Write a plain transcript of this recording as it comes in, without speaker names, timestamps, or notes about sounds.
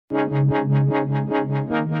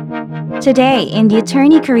Today, in the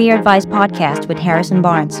Attorney Career Advice podcast with Harrison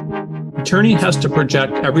Barnes. Attorney has to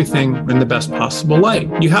project everything in the best possible light.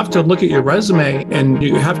 You have to look at your resume and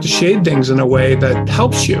you have to shade things in a way that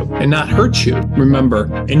helps you and not hurts you.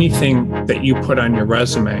 Remember, anything that you put on your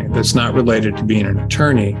resume that's not related to being an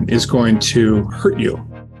attorney is going to hurt you.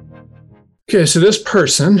 Okay, so this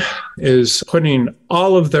person is putting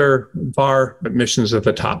all of their bar admissions at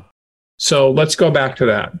the top. So let's go back to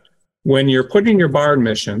that. When you're putting your bar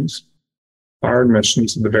admissions at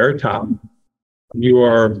the very top, you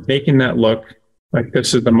are making that look like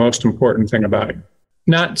this is the most important thing about it,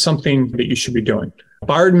 not something that you should be doing.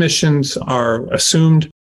 Bar admissions are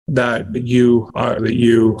assumed that you are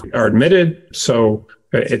admitted, so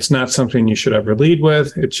it's not something you should ever lead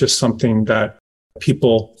with. It's just something that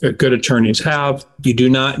good attorneys have. You do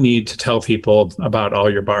not need to tell people about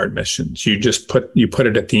all your bar admissions. You just put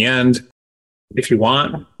it at the end if you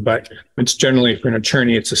want, but it's generally for an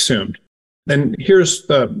attorney, it's assumed. And here's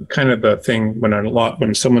the kind of the thing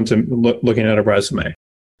when someone's looking at a resume.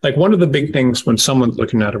 Like one of the big things when someone's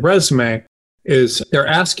looking at a resume is they're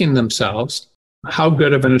asking themselves, how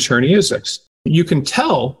good of an attorney is this? You can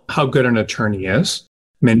tell how good an attorney is,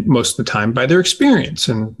 most of the time, by their experience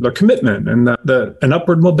and their commitment and an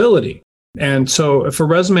upward mobility. And so if a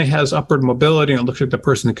resume has upward mobility and it looks like the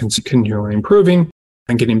person continually improving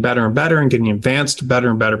and getting better and better and getting advanced to better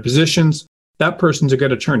and better positions, that person's a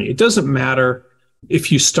good attorney. It doesn't matter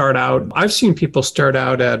if you start out. I've seen people start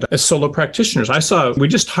out as solo practitioners. We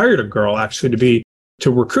just hired a girl actually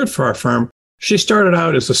to recruit for our firm. She started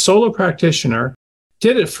out as a solo practitioner,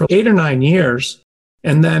 did it for 8 or 9 years,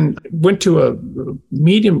 and then went to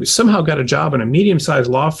somehow got a job in a medium-sized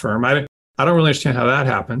law firm. I don't really understand how that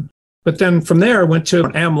happened. But then from there, went to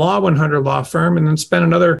an Am Law 100 law firm and then spent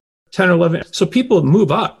another 10 or 11. So people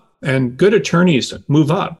move up and good attorneys move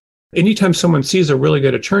up. Anytime someone sees a really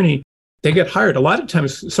good attorney, they get hired. A lot of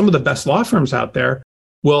times, some of the best law firms out there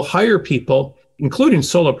will hire people, including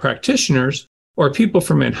solo practitioners or people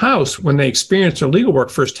from in-house, when they experience their legal work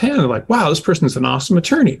firsthand. They're like, wow, this person's an awesome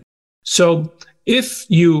attorney. So if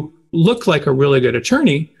you look like a really good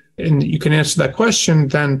attorney and you can answer that question,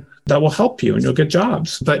 then that will help you and you'll get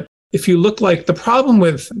jobs. But if you look like the problem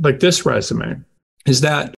with like this resume is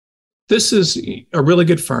that this is a really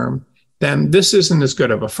good firm, then this isn't as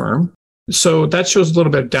good of a firm. So that shows a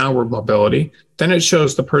little bit of downward mobility. Then it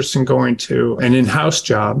shows the person going to an in-house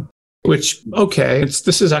job, which, okay,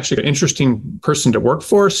 this is actually an interesting person to work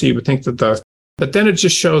for. So you would think but then it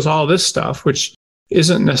just shows all this stuff, which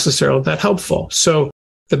isn't necessarily that helpful. So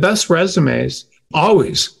the best resumes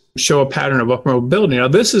always show a pattern of upward mobility. Now,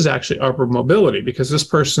 this is actually upward mobility because this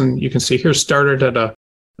person, you can see here, started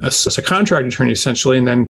as a contract attorney essentially, and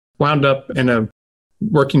then wound up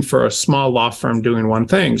working for a small law firm doing one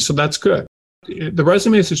thing. So that's good. The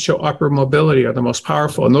resumes that show upward mobility are the most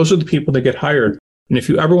powerful, and those are the people that get hired. And if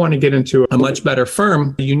you ever want to get into a much better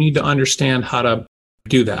firm, you need to understand how to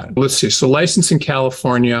do that. Let's see. So license in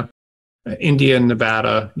California, India, and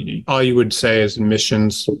Nevada, all you would say is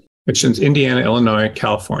admissions, Indiana, Illinois,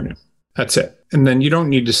 California. That's it. And then you don't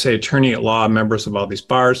need to say attorney at law, members of all these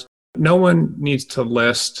bars. No one needs to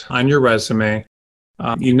list on your resume.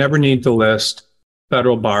 You never need to list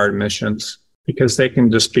federal bar admissions because they can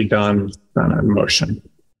just be done on a motion.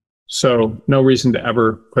 So no reason to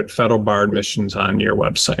ever put federal bar admissions on your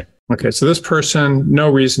website. Okay, so this person, no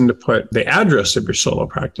reason to put the address of your solo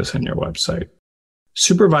practice on your website.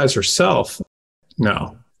 Supervisor self,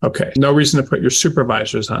 no. Okay, no reason to put your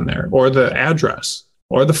supervisors on there or the address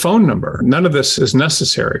or the phone number. None of this is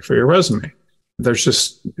necessary for your resume.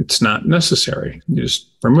 It's not necessary. You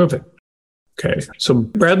just remove it. Okay, so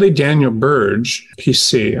Bradley Daniel Burge,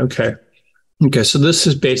 PC, okay, so this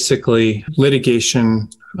is basically litigation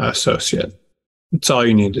associate. That's all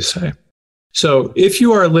you need to say. So if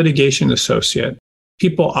you are a litigation associate,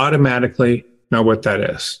 people automatically know what that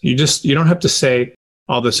is. You don't have to say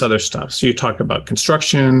all this other stuff. So you talk about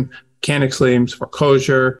construction, mechanics liens,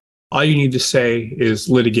 foreclosure. All you need to say is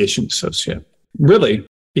litigation associate. Really,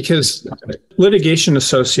 because litigation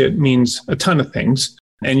associate means a ton of things.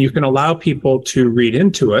 And you can allow people to read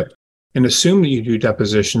into it and assume that you do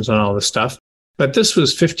depositions on all this stuff. But this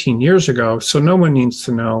was 15 years ago, so no one needs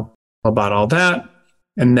to know about all that.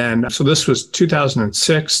 And then, so this was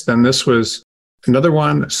 2006. Then this was another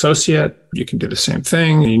one, associate. You can do the same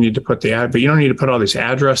thing. You need to put but you don't need to put all these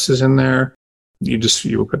addresses in there. You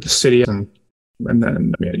will put the city and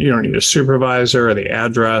then you don't need a supervisor or the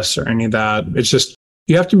address or any of that. It's just,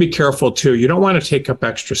 you have to be careful too. You don't want to take up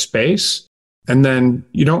extra space. And then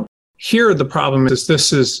here the problem is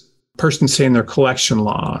this is person saying their collection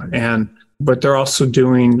law and but they're also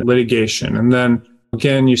doing litigation. And then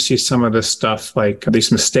again, you see some of this stuff like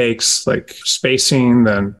these mistakes, like spacing,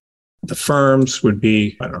 then the firms would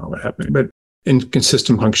be, I don't know what happened, but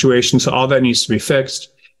inconsistent punctuation. So all that needs to be fixed.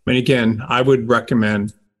 And again, I would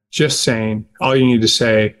recommend just saying, all you need to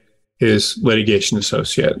say is litigation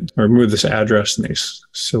associate, or remove this address and these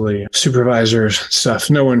silly supervisors stuff.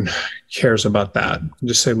 No one cares about that.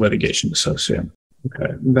 Just say litigation associate.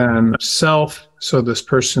 Okay. Then self. So this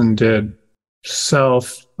person did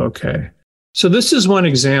self. Okay. So this is one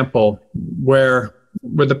example where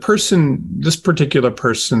the person, this particular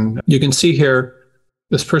person, you can see here,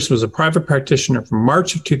 this person was a private practitioner from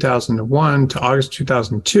March of 2001 to August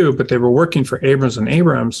 2002, but they were working for Abrams and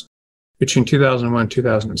Abrams between 2001 and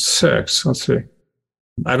 2006. Let's see.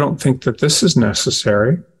 I don't think that this is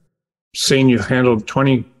necessary. Saying you handled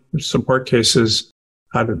 20 support cases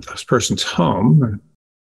out of this person's home.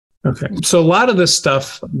 Okay. So a lot of this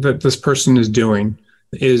stuff that this person is doing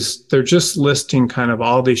is they're just listing kind of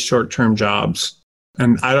all these short-term jobs.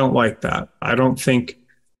 And I don't like that. I don't think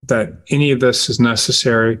that any of this is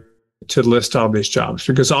necessary to list all these jobs,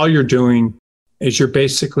 because all you're doing is you're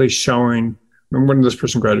basically showing, when this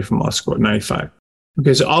person graduated from law school at 95.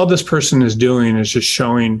 Okay, so all this person is doing is just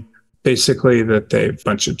showing basically that they have a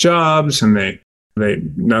bunch of jobs and they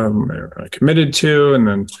know they're committed to, and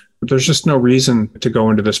then there's just no reason to go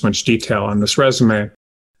into this much detail on this resume.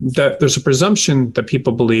 That there's a presumption that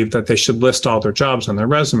people believe that they should list all their jobs on their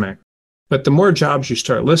resume. But the more jobs you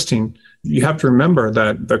start listing, you have to remember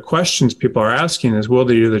that the questions people are asking is, will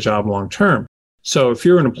they do the job long term? So if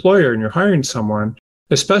you're an employer and you're hiring someone,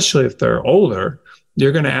 especially if they're older,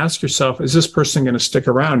 you're going to ask yourself, is this person going to stick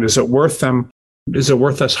around? Is it worth them? Is it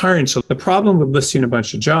worth us hiring? So the problem with listing a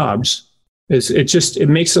bunch of jobs is it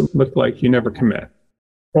makes it look like you never commit,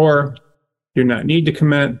 or do not need to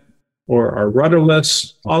commit, or are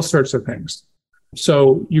rudderless, all sorts of things.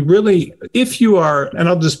 So you really, if you are, and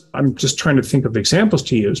I'm just trying to think of examples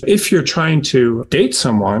to use. If you're trying to date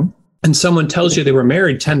someone and someone tells you they were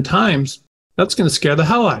married 10 times, that's going to scare the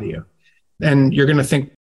hell out of you. And you're going to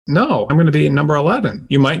think, no, I'm going to be number 11.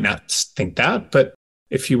 You might not think that, but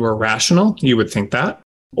if you were rational, you would think that.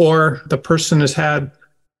 Or the person has had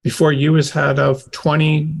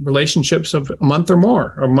 20 relationships of a month or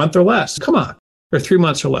more, or a month or less. Come on, or 3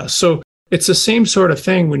 months or less. So it's the same sort of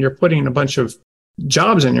thing when you're putting a bunch of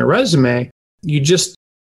jobs in your resume.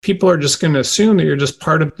 People are just going to assume that you're just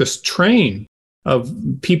part of this train of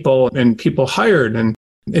people and people hired, and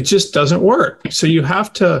it just doesn't work. So you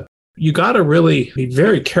got to really be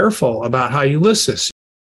very careful about how you list this.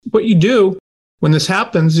 What you do when this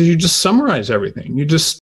happens is you just summarize everything. You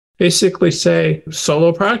just basically say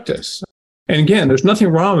solo practice. And again, there's nothing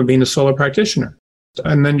wrong with being a solo practitioner.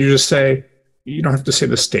 And then you just say, you don't have to say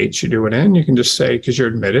the states you do it in. You can just say, because you're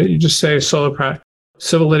admitted, you just say solo practice,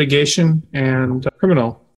 civil litigation, and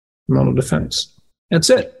criminal defense.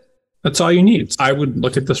 That's it. That's all you need. I would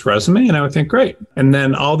look at this resume and I would think, great. And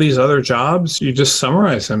then all these other jobs, you just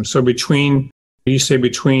summarize them. So between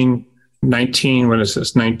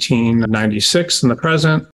 1996 and the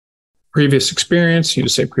present, previous experience, you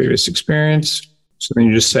just say previous experience. So then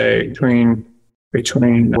you just say between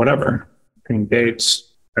dates.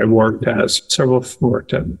 I worked at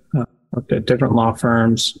different law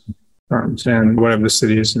firms in whatever the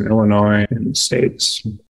cities in Illinois and states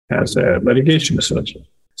as a litigation associate,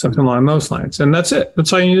 something along those lines. And that's it.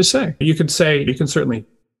 That's all you need to say. You can certainly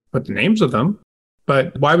put the names of them,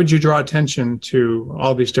 but why would you draw attention to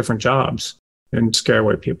all these different jobs and scare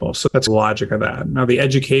away people? So that's the logic of that. Now, the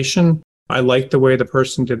education, I like the way the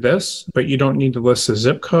person did this, but you don't need to list the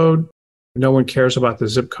zip code. No one cares about the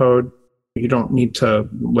zip code. You don't need to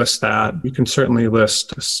list that. You can certainly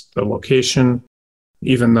list the location,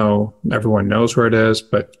 even though everyone knows where it is,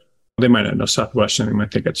 but they might not know Southwestern. They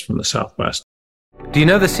might think it's from the Southwest. Do you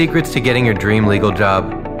know the secrets to getting your dream legal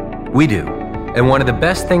job? We do. And one of the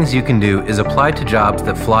best things you can do is apply to jobs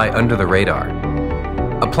that fly under the radar.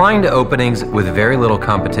 Applying to openings with very little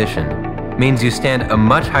competition means you stand a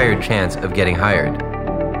much higher chance of getting hired.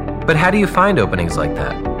 But how do you find openings like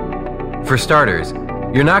that? For starters,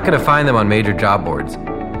 you're not going to find them on major job boards,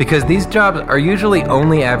 because these jobs are usually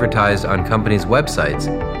only advertised on companies' websites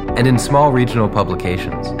and in small regional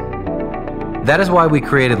publications. That is why we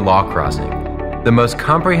created Law Crossing, the most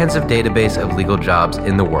comprehensive database of legal jobs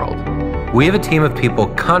in the world. We have a team of people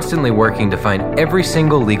constantly working to find every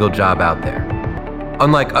single legal job out there.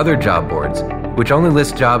 Unlike other job boards, which only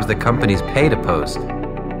list jobs that companies pay to post,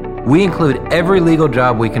 we include every legal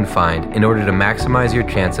job we can find in order to maximize your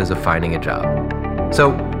chances of finding a job.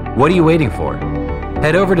 So, what are you waiting for?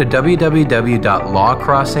 Head over to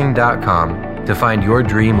www.lawcrossing.com to find your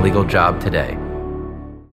dream legal job today.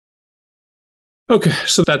 Okay,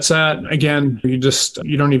 so that's that. Again, you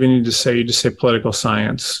don't even need to say, you just say political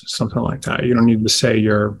science, something like that. You don't need to say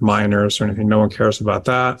your minors or anything. No one cares about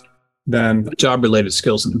that. Then job-related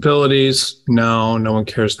skills and abilities. No one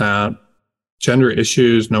cares that. Gender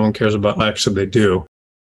issues, no one cares about. Actually, they do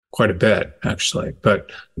quite a bit, actually,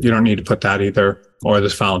 but you don't need to put that either, or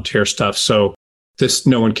this volunteer stuff. So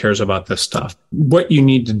no one cares about this stuff. What you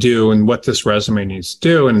need to do and what this resume needs to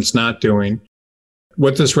do, and it's not doing,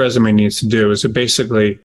 what this resume needs to do is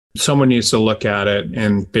someone needs to look at it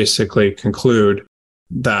and basically conclude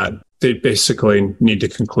that they basically need to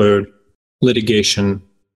conclude litigation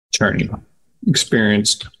attorney,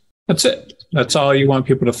 experienced. That's it. That's all you want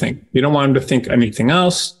people to think. You don't want them to think anything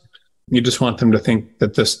else. You just want them to think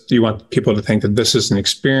you want people to think that this is an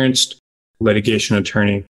experienced litigation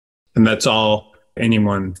attorney. And that's all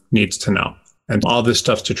anyone needs to know. And all this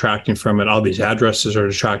stuff's detracting from it. All these addresses are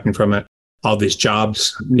detracting from it. All these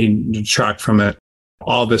jobs need to detract from it.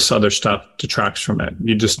 All this other stuff detracts from it.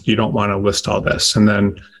 You don't want to list all this. And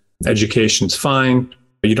then education's fine.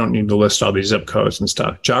 You don't need to list all these zip codes and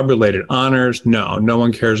stuff. Job-related honors, no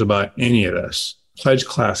one cares about any of this. Pledge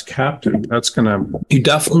class captain, you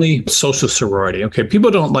definitely, social sorority. Okay,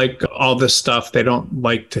 people don't like all this stuff. They don't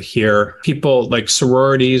like to hear people like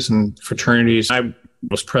sororities and fraternities. I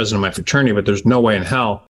was president of my fraternity, but there's no way in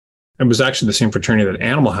hell. It was actually the same fraternity that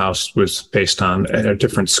Animal House was based on at a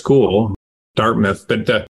different school, Dartmouth.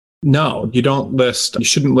 But no, you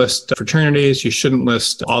shouldn't list fraternities. You shouldn't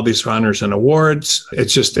list all these honors and awards.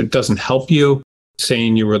 It doesn't help you.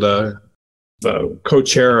 Saying you were the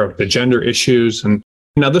co-chair of the gender issues. And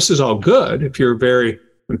now this is all good. If you're very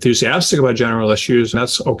enthusiastic about general issues,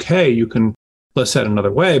 that's okay. You can list that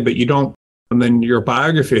another way, but you don't. And then your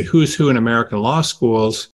biography, who's who in American law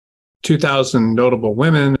schools, 2,000 notable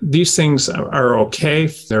women, these things are okay.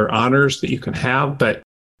 They're honors that you can have, but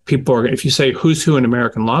if you say who's who in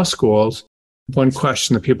American law schools, one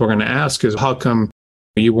question that people are going to ask is, how come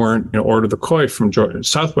you weren't Order the Coit from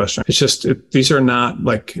Southwestern? It's just, these are not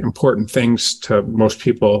like important things to most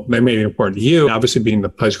people. They may be important to you. Obviously, being the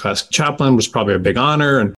pledge class chaplain was probably a big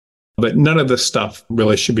honor, but none of this stuff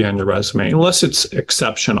really should be on your resume unless it's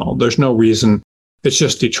exceptional. There's no reason. It's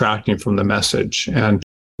just detracting from the message, and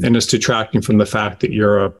it's detracting from the fact that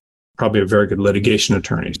you're probably a very good litigation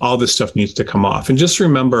attorney. All this stuff needs to come off. And just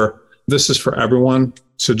remember, this is for everyone.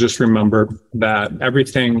 So just remember that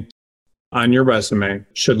everything on your resume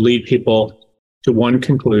should lead people to one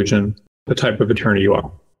conclusion: the type of attorney you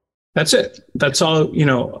are. That's it. That's all,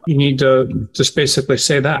 you need to just basically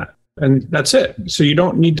say that. And that's it. So you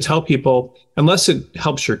don't need to tell people, unless it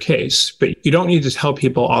helps your case, but you don't need to tell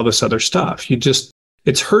people all this other stuff.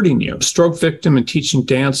 It's hurting you. Stroke victim and teaching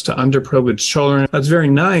dance to underprivileged children. That's very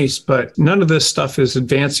nice, but none of this stuff is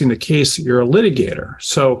advancing the case that you're a litigator.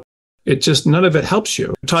 So none of it helps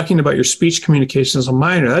you. Talking about your speech communication as a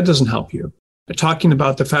minor, that doesn't help you. Talking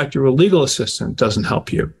about the fact you're a legal assistant doesn't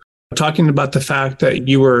help you. Talking about the fact that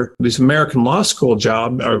you were this American law school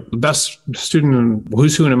job, or the best student in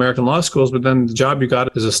who's who in American law schools, but then the job you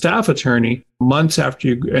got as a staff attorney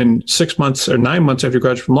 6 months or 9 months after you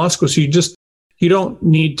graduated from law school. So you don't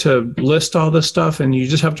need to list all this stuff, and you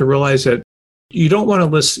just have to realize that you don't want to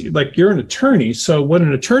list, like, you're an attorney. So what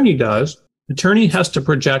an attorney does, attorney has to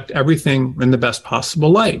project everything in the best possible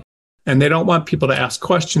light. And they don't want people to ask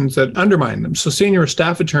questions that undermine them. So saying you're a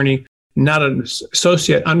staff attorney, not an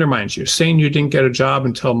associate, undermines you. Saying you didn't get a job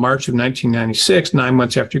until March of 1996, 9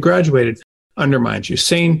 months after you graduated, undermines you.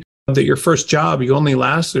 Saying that your first job, you only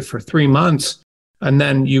lasted for 3 months, and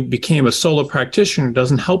then you became a solo practitioner,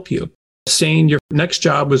 doesn't help you. Saying your next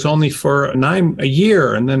job was only for a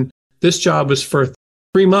year, and then this job was for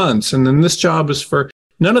 3 months, and then this job is for,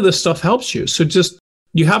 none of this stuff helps you. So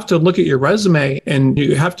you have to look at your resume, and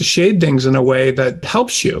you have to shade things in a way that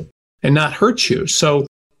helps you and not hurts you. So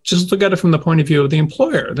just look at it from the point of view of the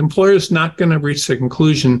employer. The employer is not going to reach the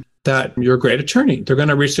conclusion that you're a great attorney. They're going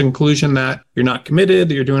to reach the conclusion that you're not committed,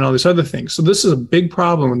 that you're doing all these other things. So this is a big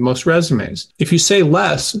problem with most resumes. If you say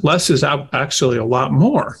less is actually a lot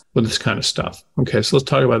more with this kind of stuff. Okay, so let's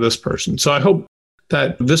talk about this person. So I hope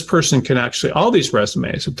that this person can actually, all these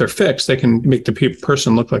resumes, if they're fixed, they can make the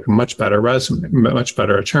person look like a much better resume, much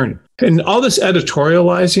better attorney. And all this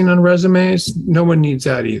editorializing on resumes, no one needs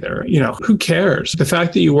that either. Who cares? The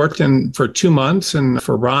fact that you worked for 2 months and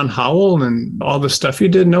for Ron Howell and all the stuff you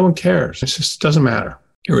did, no one cares. It just doesn't matter.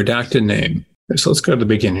 Your redacted name. So let's go to the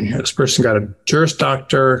beginning here. This person got a Juris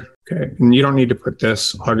Doctor. Okay. And you don't need to put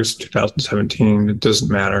this August 2017. It doesn't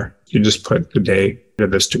matter. You just put the date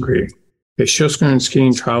of this degree. Okay, show screen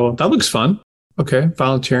skiing travel. That looks fun. Okay,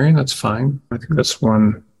 volunteering, that's fine. I think that's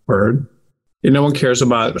one word. No one cares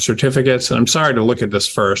about certificates. And I'm sorry to look at this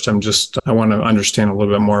first. I want to understand a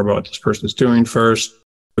little bit more about what this person's doing first.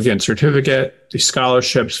 Again, certificate, the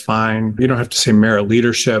scholarships, fine. You don't have to say merit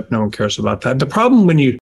leadership. No one cares about that. The problem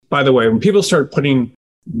by the way, when people start putting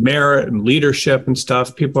merit and leadership and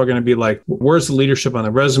stuff, people are going to be like, where's the leadership on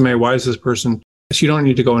the resume? Why is this person? So you don't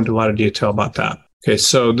need to go into a lot of detail about that. Okay,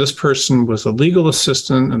 so this person was a legal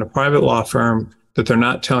assistant in a private law firm that they're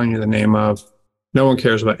not telling you the name of. No one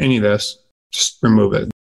cares about any of this. Just remove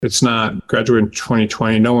it. It's not graduated in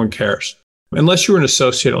 2020. No one cares. Unless you were an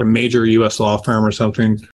associate at a major US law firm or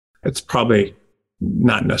something, it's probably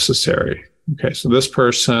not necessary. Okay, so this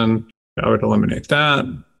person, I would eliminate that.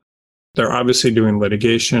 They're obviously doing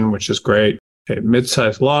litigation, which is great. Okay,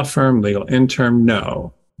 mid-sized law firm, legal intern,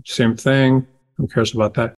 no. Same thing. Who cares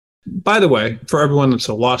about that? By the way, for everyone that's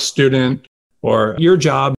a law student, or your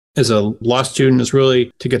job as a law student is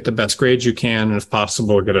really to get the best grades you can, and if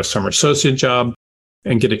possible, get a summer associate job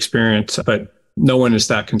and get experience. But no one is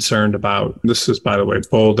that concerned about, this is, by the way,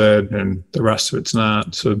 bolded and the rest of it's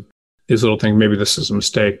not. So these little things, maybe this is a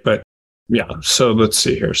mistake, but yeah. So let's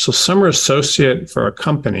see here. So summer associate for a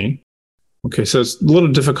company. Okay, so it's a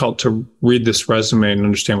little difficult to read this resume and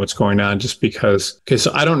understand what's going on just because, okay,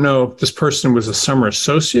 so I don't know if this person was a summer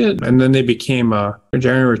associate and then they became a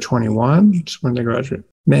January 21, just when they graduated.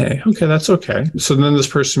 May. Okay, that's okay. So then this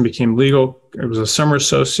person became legal. It was a summer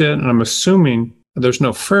associate, and I'm assuming there's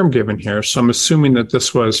no firm given here. So I'm assuming that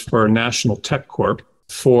this was for National Tech Corp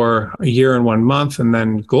for a year and 1 month, and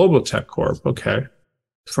then Global Tech Corp. Okay.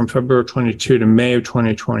 From February 22 to May of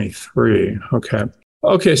 2023. Okay.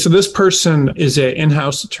 Okay, so this person is an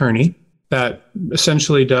in-house attorney that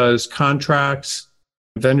essentially does contracts,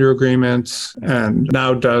 vendor agreements, and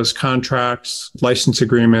now does contracts, license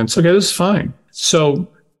agreements. Okay, this is fine. So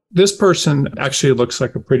this person actually looks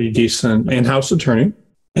like a pretty decent in-house attorney,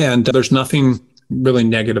 and there's nothing really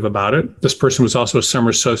negative about it. This person was also a summer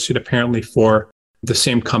associate apparently for the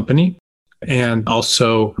same company, and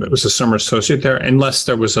also it was a summer associate there, unless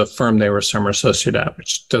there was a firm they were a summer associate at,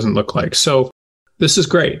 which doesn't look like. So this is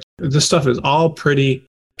great. This stuff is all pretty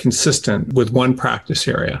consistent with one practice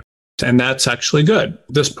area. And that's actually good.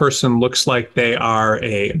 This person looks like they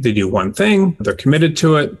do one thing, they're committed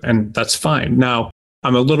to it, and that's fine. Now,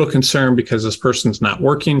 I'm a little concerned because this person's not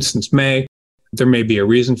working since May. There may be a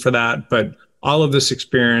reason for that, but all of this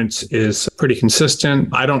experience is pretty consistent.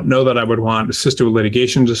 I don't know that I would want assisted with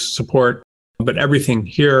litigation to support, but everything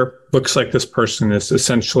here looks like this person is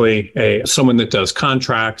essentially someone that does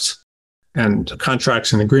contracts and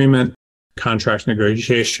agreement. Contract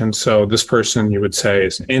negotiation. So this person, you would say,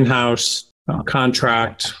 is an in-house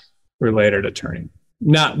contract related attorney.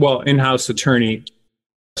 In-house attorney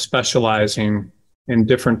specializing in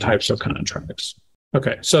different types of contracts.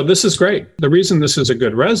 Okay, so this is great. The reason this is a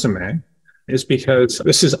good resume is because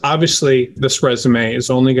this resume is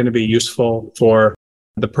only going to be useful for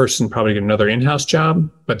the person probably get another in-house job,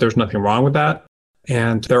 but there's nothing wrong with that.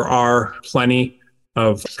 And there are plenty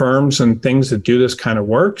of firms and things that do this kind of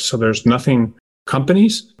work. So there's nothing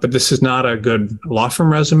companies, but this is not a good law firm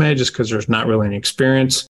resume just because there's not really any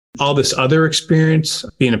experience. All this other experience,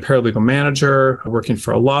 being a paralegal manager, working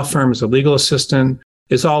for a law firm as a legal assistant,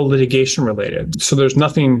 is all litigation related. So there's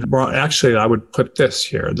nothing wrong. Actually, I would put this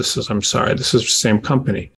here. This is the same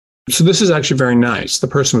company. So this is actually very nice. The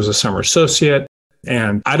person was a summer associate.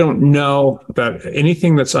 And I don't know that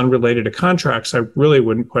anything that's unrelated to contracts, I really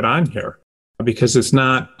wouldn't put on here, because it's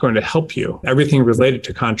not going to help you. Everything related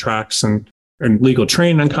to contracts and legal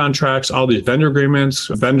training on contracts, all these vendor agreements,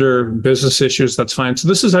 vendor business issues, that's fine. So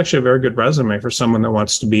this is actually a very good resume for someone that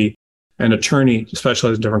wants to be an attorney,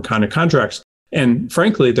 specialized in different kind of contracts. And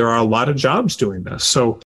frankly, there are a lot of jobs doing this.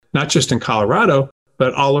 So not just in Colorado,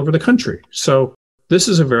 but all over the country. So this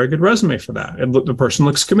is a very good resume for that. And the person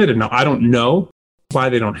looks committed. Now, I don't know why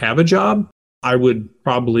they don't have a job. I would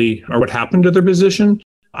probably, or what happened to their position.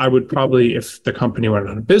 I would probably, if the company went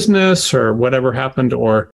out of business or whatever happened,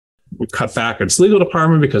 or would cut back its legal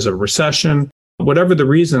department because of a recession, whatever the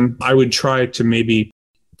reason, I would try to maybe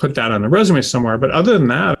put that on the resume somewhere. But other than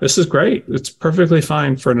that, this is great. It's perfectly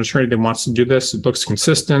fine for an attorney that wants to do this. It looks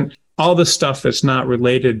consistent. All the stuff that's not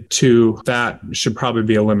related to that should probably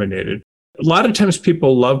be eliminated. A lot of times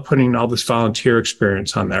people love putting all this volunteer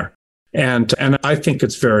experience on there. And I think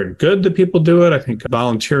it's very good that people do it. I think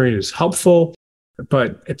volunteering is helpful.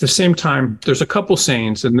 But at the same time, there's a couple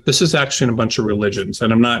sayings, and this is actually in a bunch of religions,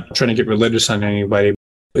 and I'm not trying to get religious on anybody.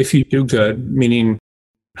 If you do good, meaning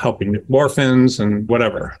helping orphans and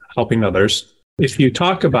whatever, helping others, if you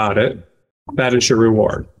talk about it, that is your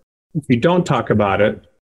reward. If you don't talk about it,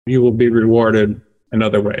 you will be rewarded in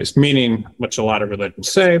other ways, meaning, which a lot of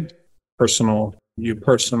religions say, you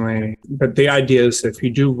personally. But the idea is if you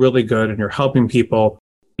do really good and you're helping people,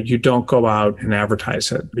 you don't go out and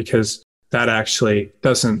advertise it, because that actually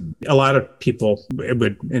doesn't, a lot of people it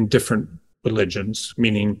would in different religions,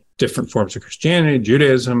 meaning different forms of Christianity,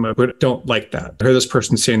 Judaism, don't like that. I heard this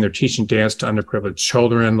person saying they're teaching dance to underprivileged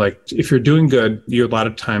children. Like, if you're doing good, a lot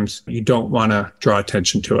of times you don't want to draw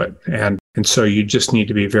attention to it. And so you just need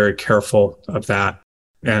to be very careful of that.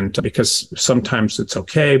 And because sometimes it's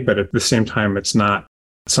okay, but at the same time, it's not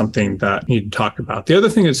something that you need to talk about. The other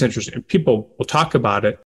thing that's interesting, people will talk about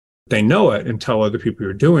it, they know it, and tell other people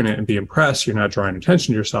you're doing it and be impressed. You're not drawing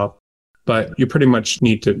attention to yourself, but you pretty much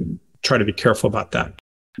need to try to be careful about that.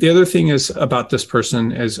 The other thing is about this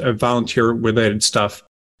person is a volunteer related stuff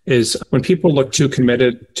is when people look too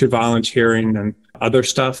committed to volunteering and other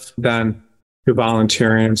stuff than to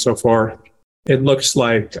volunteering and so forth, it looks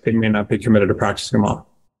like they may not be committed to practicing law.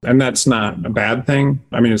 And that's not a bad thing.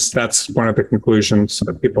 I mean, that's one of the conclusions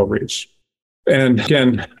that people reach. And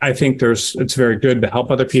again, I think it's very good to help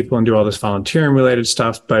other people and do all this volunteering related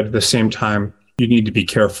stuff, but at the same time, you need to be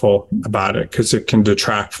careful about it because it can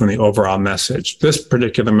detract from the overall message. This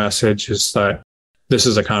particular message is that this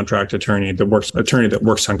is a contract attorney that works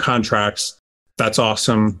on contracts. That's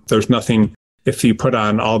awesome. There's nothing, if you put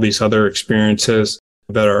on all these other experiences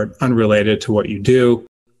that are unrelated to what you do,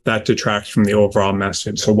 that detracts from the overall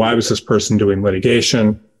message. So why was this person doing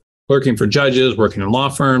litigation, working for judges, working in law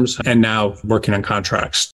firms, and now working on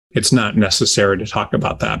contracts? It's not necessary to talk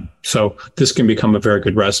about that. So this can become a very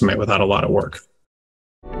good resume without a lot of work.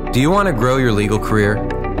 Do you want to grow your legal career?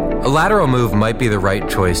 A lateral move might be the right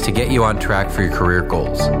choice to get you on track for your career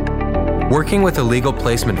goals. Working with a legal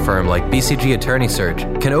placement firm like BCG Attorney Search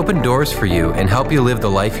can open doors for you and help you live the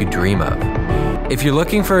life you dream of. If you're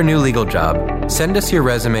looking for a new legal job, send us your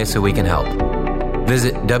resume so we can help.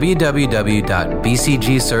 Visit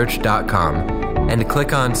www.bcgsearch.com and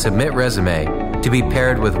click on Submit Resume to be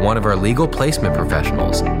paired with one of our legal placement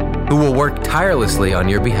professionals who will work tirelessly on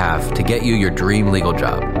your behalf to get you your dream legal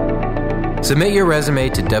job. Submit your resume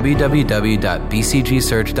to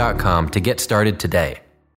www.bcgsearch.com to get started today.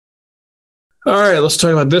 All right, let's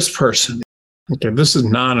talk about this person. Okay, this is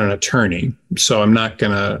not an attorney, so I'm not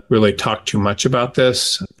going to really talk too much about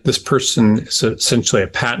this. This person is essentially a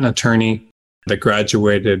patent attorney that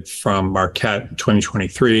graduated from Marquette in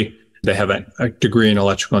 2023. They have a degree in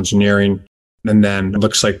electrical engineering, and then it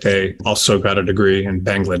looks like they also got a degree in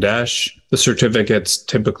Bangladesh. The certificates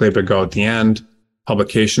typically would go at the end.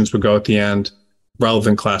 Publications would go at the end.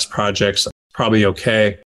 Relevant class projects, probably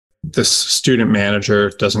okay. This student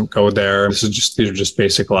manager doesn't go there. These are just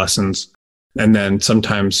basic lessons. And then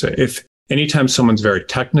sometimes anytime someone's very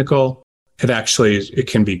technical, it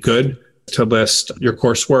can be good to list your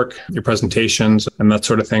coursework, your presentations, and that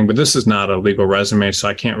sort of thing. But this is not a legal resume, so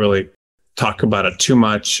I can't really talk about it too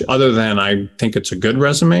much other than I think it's a good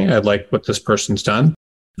resume. I like what this person's done.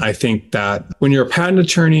 I think that when you're a patent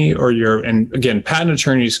attorney and again, patent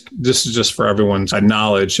attorneys, this is just for everyone's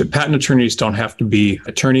knowledge. Patent attorneys don't have to be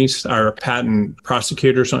attorneys. Our patent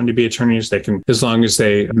prosecutors don't need to be attorneys. They can, as long as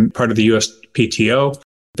they are part of the USPTO,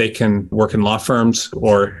 they can work in law firms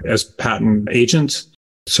or as patent agents.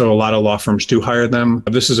 So a lot of law firms do hire them.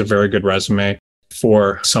 This is a very good resume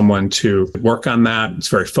for someone to work on that. It's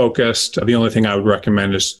very focused. The only thing I would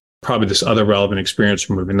recommend is probably this other relevant experience,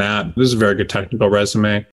 removing that. This is a very good technical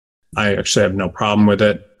resume. I actually have no problem with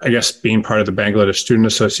it. I guess being part of the Bangladesh Student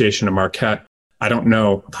Association of Marquette, I don't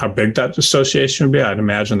know how big that association would be. I'd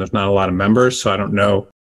imagine there's not a lot of members, so I don't know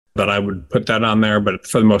that I would put that on there. But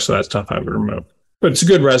for most of that stuff, I would remove. But it's a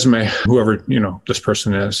good resume, whoever, this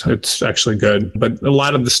person is. It's actually good. But a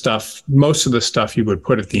lot of the stuff, most of the stuff you would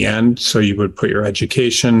put at the end. So you would put your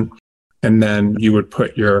education, and then you would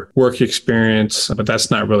put your work experience, but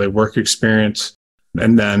that's not really work experience.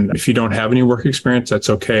 And then if you don't have any work experience,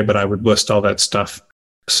 that's okay, but I would list all that stuff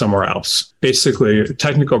somewhere else. Basically,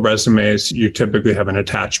 technical resumes, you typically have an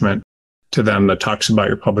attachment to them that talks about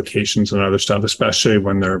your publications and other stuff, especially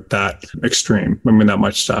when they're that extreme, that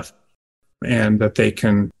much stuff. And that they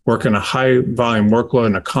can work in a high volume workload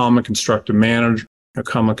in a calm and constructive manner.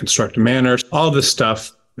 All this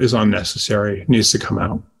stuff is unnecessary. It needs to come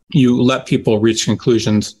out. You let people reach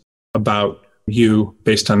conclusions about you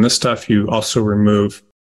based on this stuff. You also remove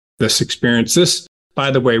this experience. This, by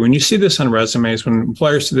the way, when you see this on resumes, when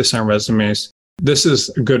employers see this on resumes, this is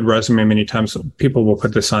a good resume. Many times people will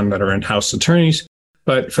put this on that are in-house attorneys,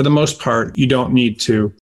 but for the most part, you don't need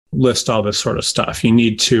to list all this sort of stuff. You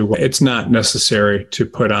need to, it's not necessary to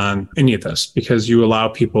put on any of this because you allow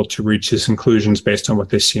people to reach these conclusions based on what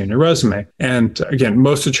they see in your resume. And again,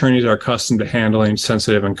 most attorneys are accustomed to handling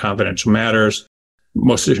sensitive and confidential matters.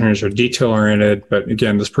 Most attorneys are detail-oriented, but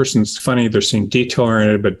again, this person's funny. They're seeing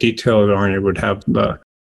detail-oriented, but detail-oriented would have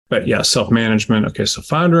self-management. Okay, so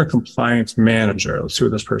founder and compliance manager. Let's see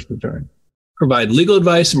what this person's doing. Provide legal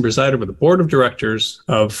advice and preside over the board of directors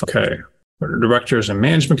of, directors and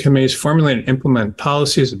management committees, formulate and implement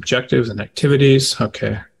policies, objectives, and activities.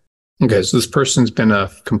 Okay, so this person's been a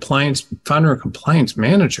founder and compliance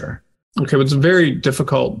manager. Okay, but it's very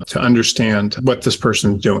difficult to understand what this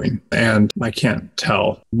person's doing. And I can't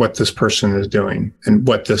tell what this person is doing and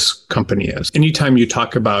what this company is. Anytime you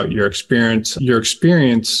talk about your experience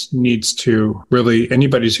needs to really,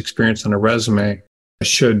 anybody's experience on a resume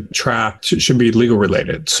should be legal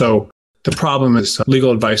related. So the problem is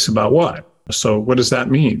legal advice about what? So what does that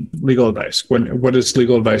mean? Legal advice. What does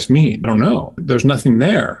legal advice mean? I don't know. There's nothing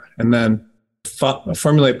there. And then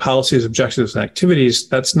formulate policies, objectives, and activities.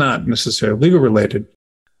 That's not necessarily legal related.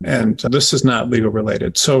 And this is not legal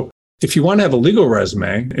related. So if you want to have a legal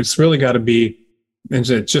resume, it's really got to be, is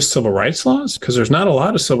it just civil rights laws? Because there's not a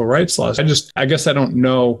lot of civil rights laws. I guess I don't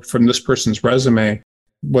know from this person's resume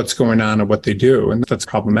what's going on and what they do. And that's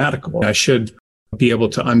problematical. I should be able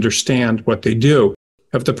to understand what they do.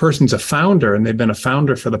 If the person's a founder and they've been a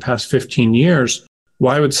founder for the past 15 years,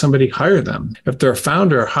 why would somebody hire them? If they're a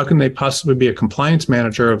founder, how can they possibly be a compliance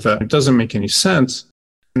manager of that? It doesn't make any sense.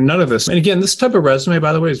 None of this. And again, this type of resume,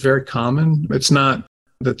 by the way, is very common. It's not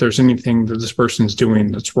that there's anything that this person's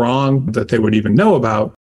doing that's wrong that they would even know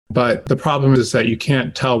about. But the problem is that you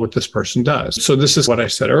can't tell what this person does. So this is what I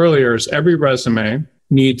said earlier, is every resume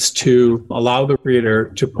needs to allow the reader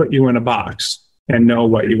to put you in a box and know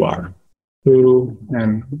what you are, who,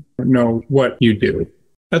 and know what you do.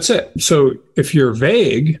 That's it. So if you're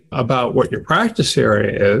vague about what your practice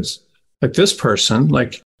area is, like this person,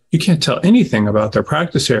 like you can't tell anything about their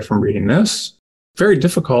practice area from reading this. Very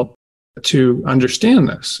difficult to understand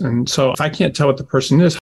this. And so if I can't tell what the person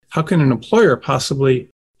is, how can an employer possibly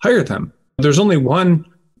hire them? There's only one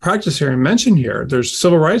practice area mentioned here. There's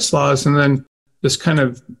civil rights laws and then this kind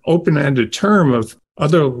of open-ended term of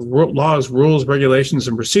other laws, rules, regulations,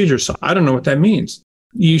 and procedures. So I don't know what that means.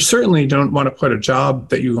 You certainly don't want to put a job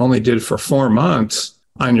that you only did for 4 months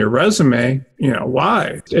on your resume.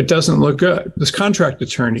 Why? It doesn't look good. This contract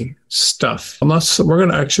attorney stuff, unless we're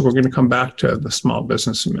going to come back to the small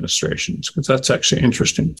business administrations, because that's actually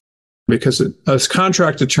interesting. Because as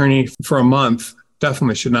contract attorney for a month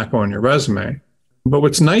definitely should not go on your resume. But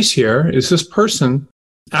what's nice here is this person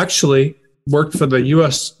actually worked for the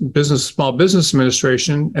U.S. Small Business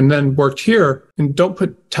Administration and then worked here. And don't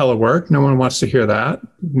put telework. No one wants to hear that.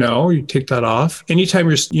 No, you take that off.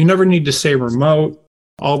 Anytime you never need to say remote,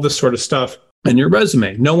 all this sort of stuff in your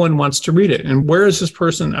resume. No one wants to read it. And where is this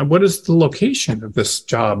person? What is the location of this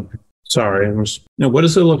job? Sorry, what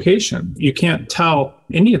is the location? You can't tell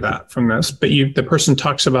any of that from this, but the person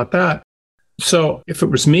talks about that. So if it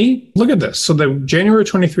was me, look at this. So the January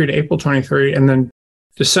 23 to April 23, and then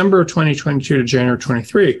December 2022 to January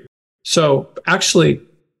 23. So actually,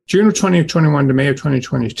 June of 2021 to May of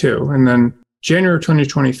 2022, and then January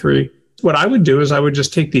 2023. What I would do is I would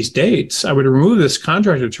just take these dates. I would remove this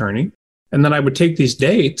contract attorney, and then I would take these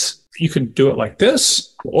dates. You could do it like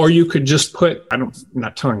this, or you could just put, I'm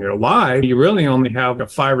not telling you to lie, you really only have a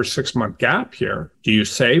 5 or 6 month gap here. Do you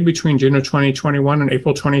say between June of 2021 and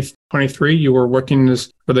April 2023, you were working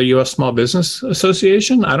for the U.S. Small Business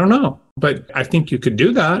Association? I don't know, but I think you could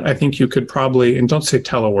do that. I think you could probably, and don't say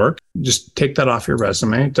telework, just take that off your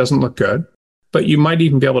resume. It doesn't look good. But you might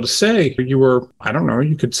even be able to say you were, I don't know,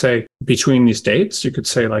 you could say between these dates, you could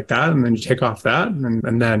say like that, and then you take off that.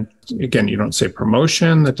 And then again, you don't say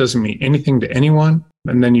promotion. That doesn't mean anything to anyone.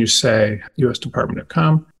 And then you say U.S. Department of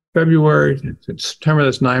Com, February to September,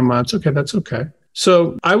 that's 9 months. Okay, that's okay.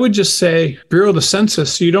 So I would just say Bureau of the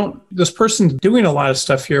Census. This person's doing a lot of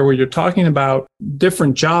stuff here where you're talking about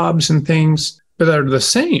different jobs and things that are the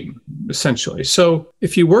same, essentially. So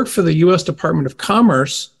if you work for the U.S. Department of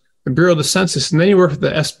Commerce, the Bureau of the Census, and then you work for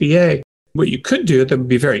the SBA, what you could do that would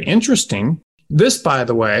be very interesting. This, by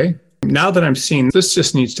the way, now that I'm seeing, this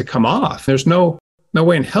just needs to come off. There's no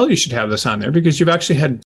way in hell you should have this on there because you've actually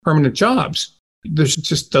had permanent jobs. This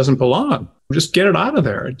just doesn't belong. Just get it out of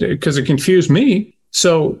there because it confused me.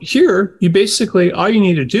 So here, you basically, all you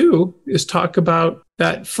need to do is talk about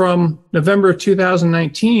that from November of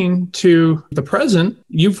 2019 to the present,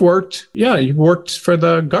 you've worked for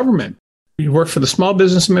the government. You work for the Small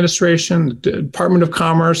Business Administration, the Department of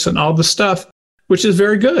Commerce, and all the stuff. which is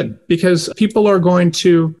very good because people are going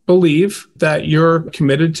to believe that you're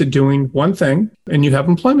committed to doing one thing and you have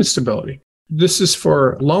employment stability. This is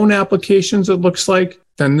for loan applications, it looks like.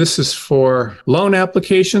 Then this is for loan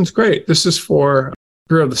applications. Great. This is for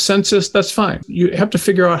Bureau of the Census. That's fine. You have to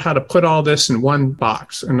figure out how to put all this in one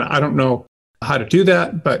box. And I don't know how to do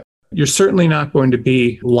that, but you're certainly not going to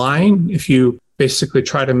be lying if you basically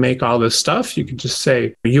try to make all this stuff. You could just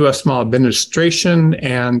say U.S. Small Administration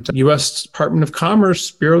and U.S. Department of Commerce,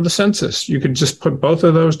 Bureau of the Census. You could just put both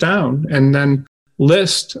of those down and then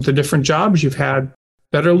list the different jobs you've had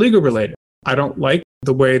that are legal related. I don't like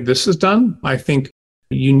the way this is done. I think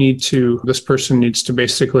this person needs to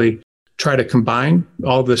basically try to combine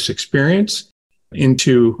all this experience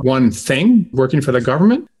into one thing, working for the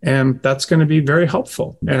government, and that's going to be very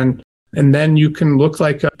helpful. And then you can look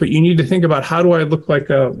like, but you need to think about, how do I look like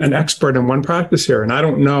an expert in one practice here? And I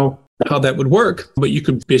don't know how that would work, but you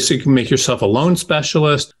could basically make yourself a loan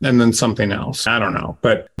specialist and then something else. I don't know.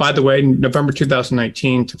 But by the way, November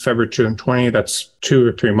 2019 to February 2020, that's 2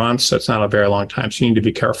 or 3 months. That's not a very long time. So you need to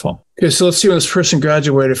be careful. Okay, so let's see when this person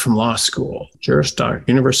graduated from law school. Juris Doctor,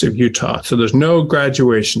 University of Utah. So there's no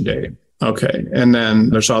graduation date. Okay. And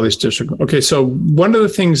then there's all these district. Okay. So one of the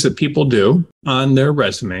things that people do on their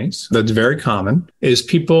resumes that's very common is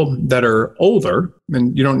people that are older,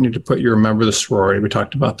 and you don't need to put you're a member of the sorority. We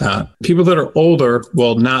talked about that. People that are older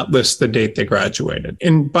will not list the date they graduated.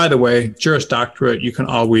 And by the way, Juris Doctorate, you can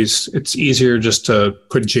always, it's easier just to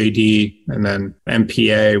put JD and then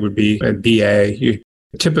MPA would be a BA.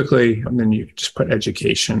 Typically, and then you just put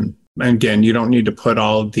education. And again, you don't need to put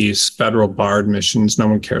all of these federal bar admissions. No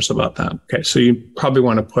one cares about that. Okay, so you probably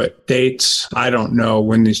want to put dates. I don't know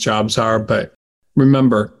when these jobs are, but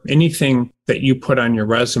remember, anything that you put on your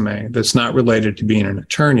resume that's not related to being an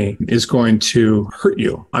attorney is going to hurt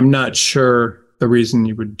you. I'm not sure the reason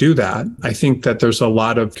you would do that. I think that there's a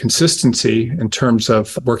lot of consistency in terms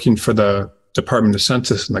of working for the Department of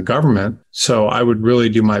Census and the government. So I would really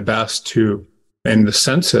do my best to, in the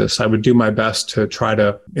census, I would do my best to try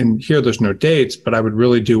to, and here there's no dates, but I would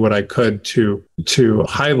really do what I could to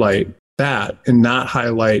highlight that and not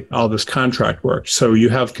highlight all this contract work. So you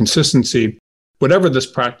have consistency, whatever this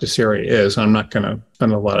practice area is. I'm not going to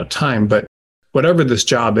spend a lot of time, but whatever this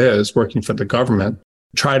job is, working for the government,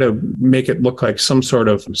 try to make it look like some sort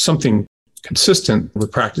of something consistent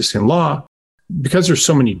with practicing law. Because there's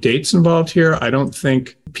so many dates involved here, I don't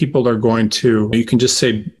think people are going to, you can just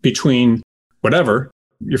say between whatever,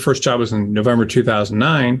 your first job was in November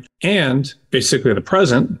 2009, and basically the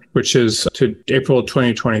present, which is to April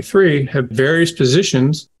 2023, have various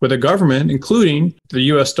positions with the government, including the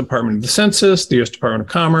U.S. Department of the Census, the U.S. Department of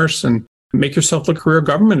Commerce, and make yourself a career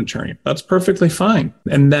government attorney. That's perfectly fine.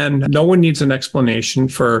 And then no one needs an explanation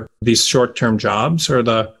for these short-term jobs or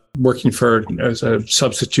the working for as a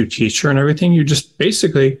substitute teacher and everything. You just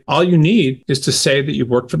basically, all you need is to say that you've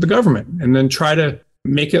worked for the government and then try to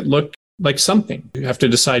make it look like something. You have to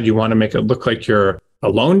decide, you want to make it look like you're a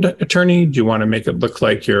loan attorney? Do you want to make it look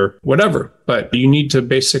like you're whatever? But you need to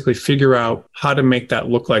basically figure out how to make that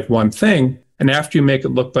look like one thing. And after you make it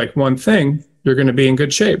look like one thing, you're going to be in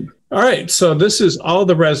good shape. All right. So this is all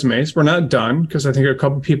the resumes. We're not done because I think a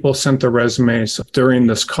couple people sent their resumes during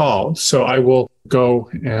this call. So I will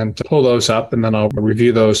go and pull those up and then I'll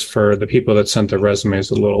review those for the people that sent their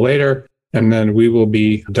resumes a little later. And then we will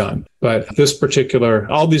be done. But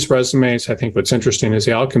all these resumes, I think what's interesting is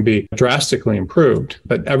they all can be drastically improved.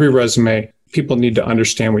 But every resume, people need to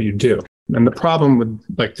understand what you do. And the problem with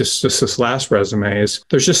like this last resume is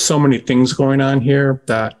there's just so many things going on here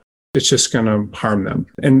that it's just going to harm them.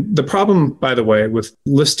 And the problem, by the way, with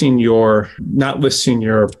not listing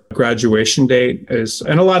your graduation date is,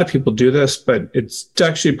 and a lot of people do this, but it's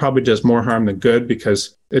actually probably does more harm than good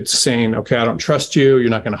because it's saying, okay, I don't trust you. You're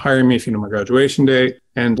not going to hire me if you know my graduation date.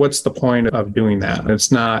 And what's the point of doing that? It's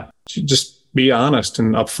not, just be honest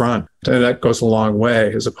and upfront. And that goes a long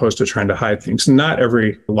way as opposed to trying to hide things. Not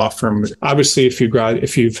every law firm, obviously, if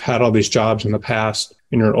you've had all these jobs in the past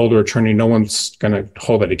and you're an older attorney, no one's going to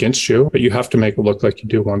hold it against you, but you have to make it look like you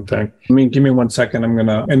do one thing. Give me 1 second.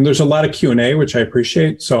 And there's a lot of Q&A, which I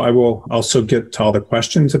appreciate. So I will also get to all the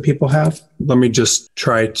questions that people have. Let me just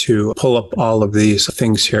try to pull up all of these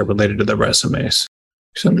things here related to the resumes.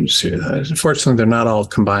 So let me just see that. Unfortunately, they're not all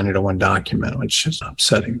combined into one document, which is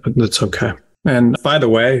upsetting, but that's okay. And by the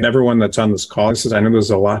way, everyone that's on this call, I know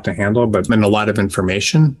there's a lot to handle, and a lot of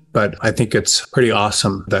information, but I think it's pretty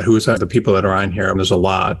awesome that who's the people that are on here. There's a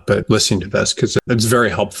lot, but listening to this, because it's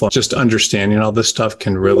very helpful. Just understanding all this stuff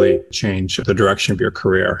can really change the direction of your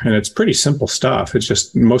career. And it's pretty simple stuff. It's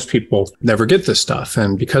just most people never get this stuff.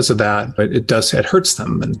 And because of that, it hurts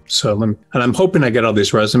them. And so, I'm hoping I get all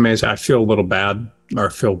these resumes. I feel a little bad, or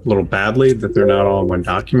feel a little badly that they're not all in one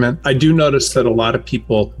document. I do notice that a lot of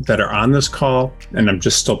people that are on this call, and I'm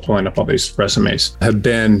just still pulling up all these resumes, have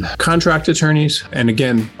been contract attorneys. And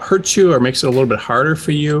again, hurts you or makes it a little bit harder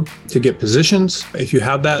for you to get positions if you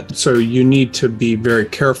have that. So you need to be very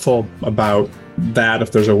careful about that,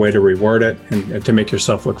 if there's a way to reword it and to make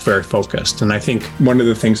yourself look very focused. And I think one of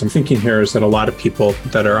the things I'm thinking here is that a lot of people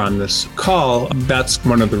that are on this call, that's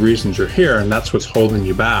one of the reasons you're here, and that's what's holding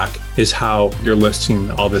you back, is how you're listing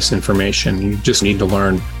all this information. You just need to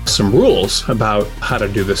learn some rules about how to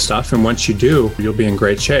do this stuff. And once you do, you'll be in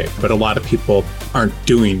great shape. But a lot of people aren't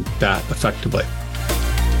doing that effectively.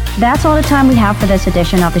 That's all the time we have for this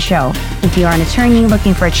edition of the show. If you're an attorney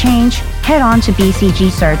looking for a change, head on to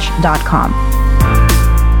bcgsearch.com.